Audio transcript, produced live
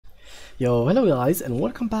Yo, hello guys and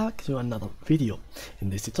welcome back to another video.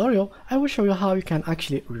 In this tutorial I will show you how you can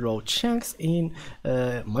actually reload chunks in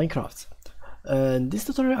Minecraft. In this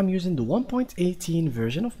tutorial I'm using the 1.18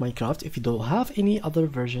 version of Minecraft. If you don't have any other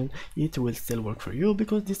version, it will still work for you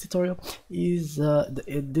because this tutorial is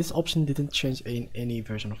this option didn't change in any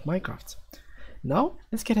version of Minecraft. Now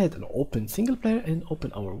let's get ahead and open single player and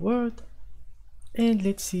open our world, and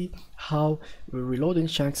let's see how reloading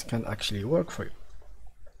chunks can actually work for you.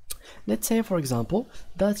 Let's say, for example,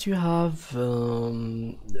 that you have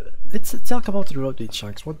let's talk about reloading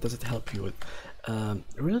chunks. What does it help you with?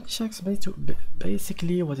 Reloading chunks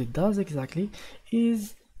basically what it does exactly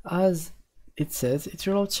is, as it says, it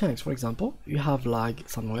reloads chunks. For example, you have lag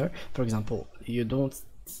somewhere. For example, you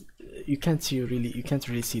can't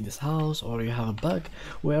really see this house, or you have a bug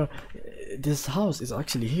where this house is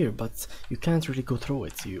actually here but you can't really go through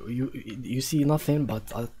it. You see nothing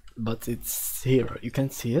but it's here, you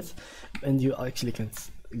can't see it and you actually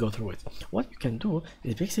can't go through it. What you can do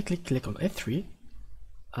is basically click on F3.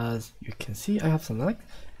 As you can see, I have select,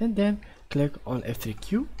 and then click on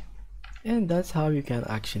F3Q, and that's how you can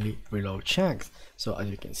actually reload chunks. So as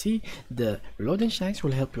you can see, the reloading chunks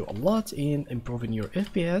will help you a lot in improving your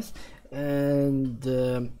FPS. And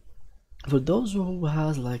for those who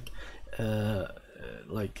has like bad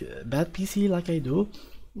PC like I do,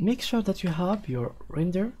 make sure that you have your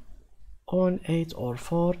render on 8 or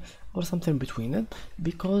 4 or something between it,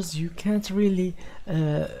 because you can't really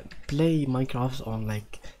play Minecraft on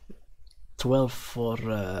like 12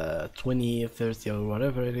 or 20, 30 or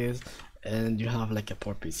whatever it is, and you have like a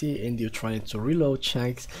poor PC and you're trying to reload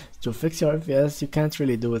chunks to fix your FPS. You can't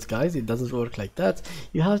really do it, guys. It doesn't work like that.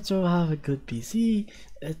 You have to have a good PC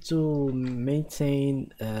to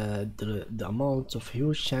maintain the amount of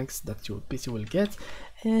huge chunks that your PC will get.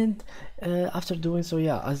 And after doing so,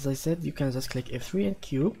 yeah, as I said, you can just click F3 and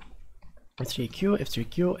Q,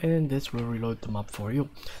 F3Q, and this will reload the map for you.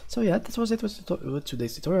 So yeah, that was it with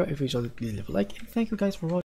today's tutorial. If you enjoyed it, please leave a like, and thank you guys for watching.